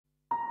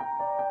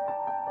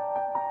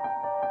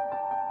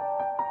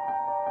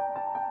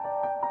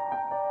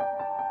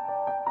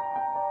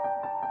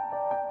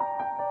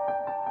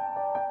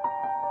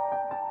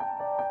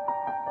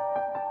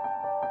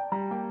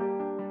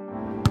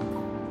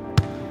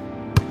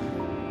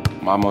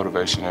My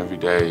motivation every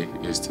day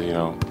is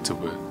to,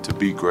 to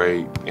be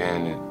great.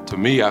 And to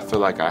me, I feel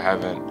like I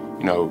haven't,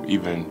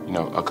 even,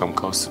 come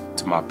close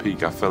to my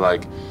peak. I feel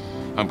like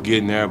I'm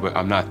getting there, but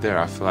I'm not there.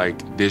 I feel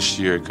like this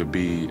year could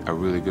be a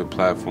really good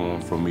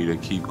platform for me to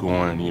keep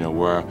going,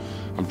 where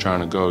I'm trying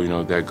to go,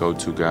 that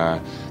go-to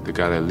guy, the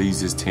guy that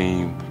leads his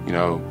team,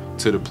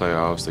 to the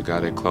playoffs, the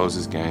guy that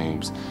closes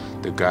games,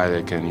 the guy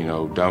that can,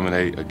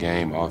 dominate a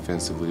game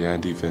offensively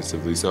and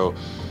defensively. So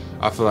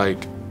I feel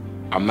like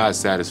I'm not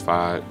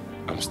satisfied.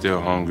 I'm still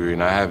hungry,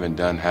 and I haven't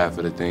done half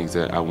of the things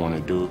that I want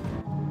to do.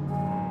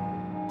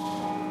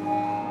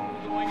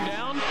 Going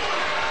down,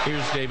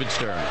 here's David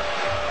Stern.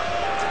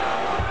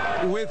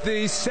 With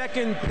the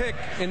second pick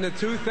in the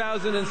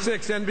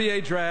 2006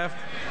 NBA draft,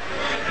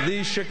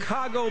 the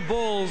Chicago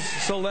Bulls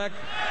select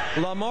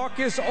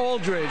LaMarcus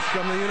Aldridge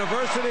from the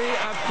University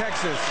of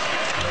Texas.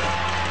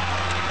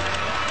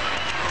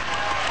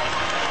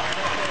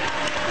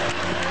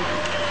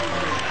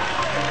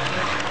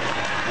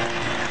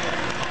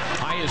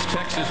 Highest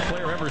Texas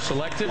player ever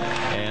selected,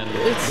 and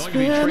going to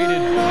be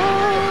traded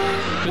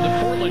to the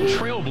Portland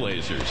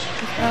Trailblazers.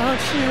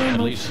 At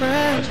least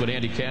that's what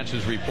Andy Katz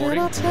is reporting.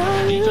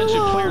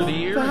 Defensive Player of the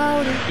Year,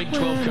 Big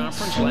 12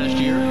 Conference last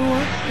year.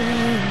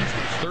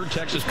 Third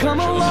Texas player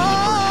chosen in the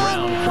first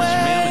round, Chris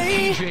Mann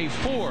and T.J.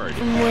 Ford,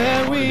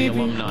 part of the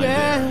alumni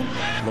there.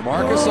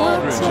 LaMarcus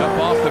Aldridge up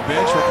off the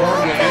bench,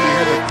 reporting to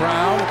hear the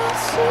crowd.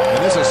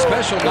 And this is a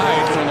special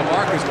night for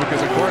LaMarcus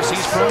because, of course,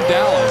 he's from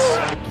Dallas.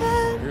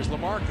 Here's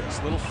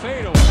LaMarcus, little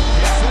fadeaway.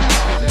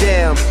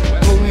 Damn,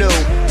 who knew?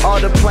 All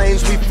the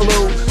planes we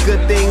flew,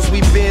 good things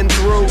we've been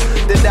through.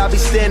 That I'll be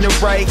standing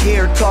right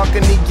here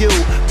talking to you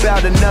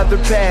about another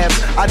path.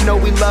 I know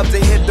we love to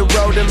hit the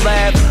road and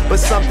laugh, but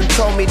something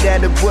told me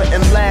that it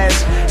wouldn't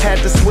last. Had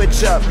to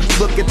switch up,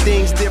 look at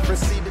things different,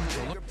 see the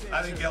bigger picture.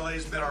 I think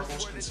LA's been our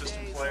most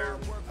consistent player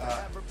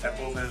at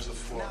both ends of the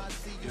floor.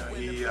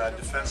 He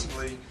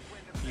defensively,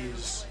 he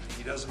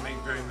doesn't make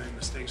very many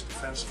mistakes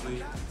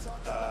defensively.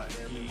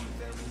 He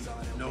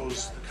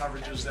knows the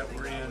coverages that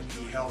we're in.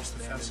 He helps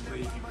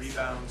defensively. He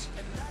rebounds.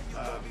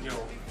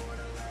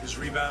 His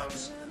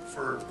rebounds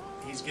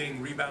he's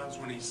getting rebounds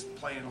when he's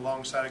playing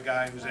alongside a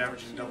guy who's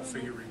averaging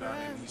double-figure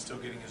rebounding. He's still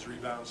getting his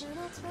rebounds.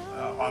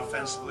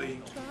 Offensively,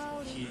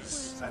 I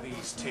think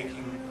he's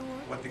taking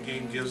what the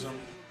game gives him.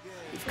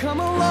 We've come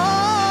a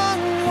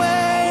long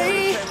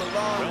way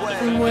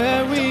from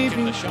where we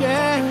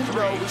began.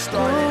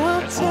 Oh,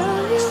 I'll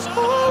tell you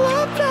all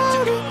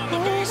about it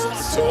when I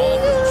see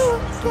you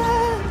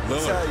again.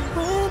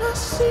 When I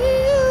see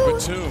you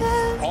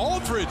again.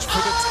 Aldridge for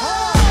the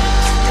top.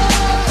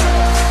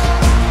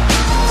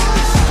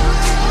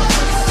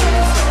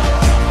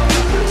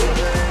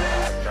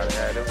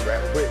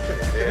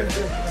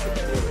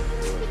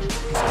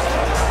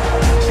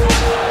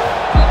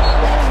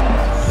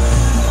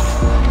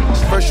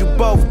 First you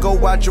both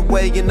go out your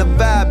way and the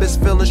vibe is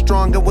feeling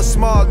strong. And what's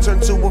small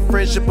turn to a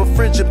friendship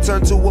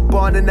turn to a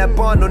bond. And that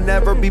bond will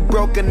never be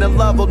broken, the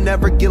love will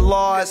never get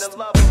lost.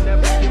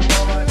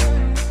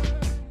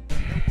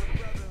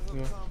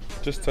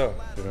 Just tough,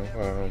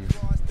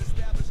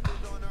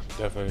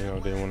 definitely,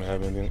 didn't want to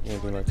have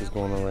anything like this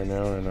going on right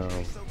now, and I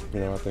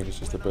think it's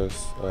just the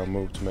best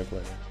move to make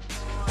right now.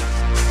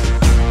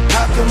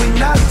 How can we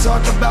not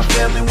talk about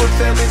family when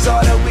family's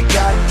all that we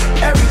got?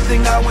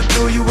 Everything I went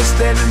through, you were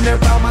standing there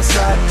by my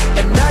side,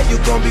 and now you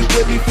gon' be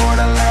with me for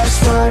the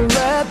last ride.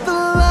 Let the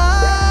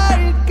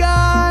light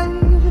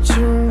guide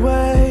your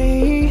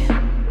way.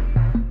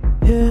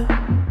 Yeah.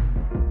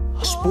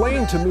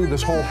 Explain to me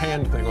this whole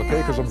hand thing,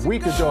 okay? Because a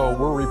week ago,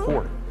 we're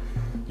reporting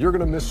you're going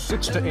to miss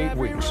 6 to 8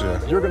 weeks. Yeah.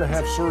 You're going to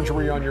have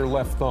surgery on your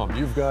left thumb.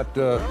 You've got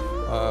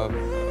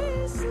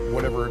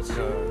whatever it's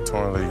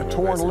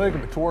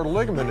torn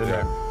ligament in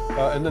there.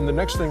 And then the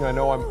next thing I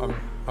know,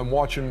 I'm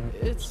watching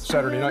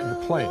Saturday night.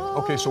 You're playing.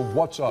 Okay, so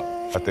what's up?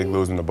 I think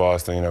losing to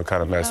Boston,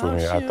 kind of messed with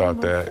me. I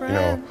thought that,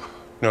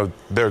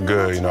 they're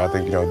good. I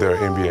think, they're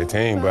an NBA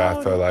team, but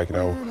I felt like,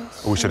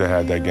 we should have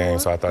had that game.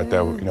 So I thought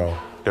that,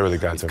 they really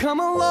got to me. Come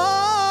a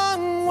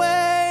long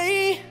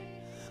way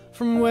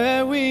from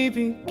where we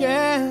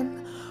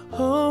began.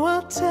 Oh,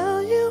 I'll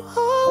tell you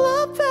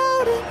all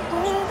about it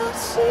when I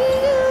see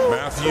you.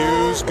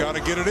 Matthews got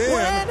to get it in.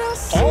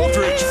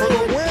 Aldridge for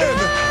the win.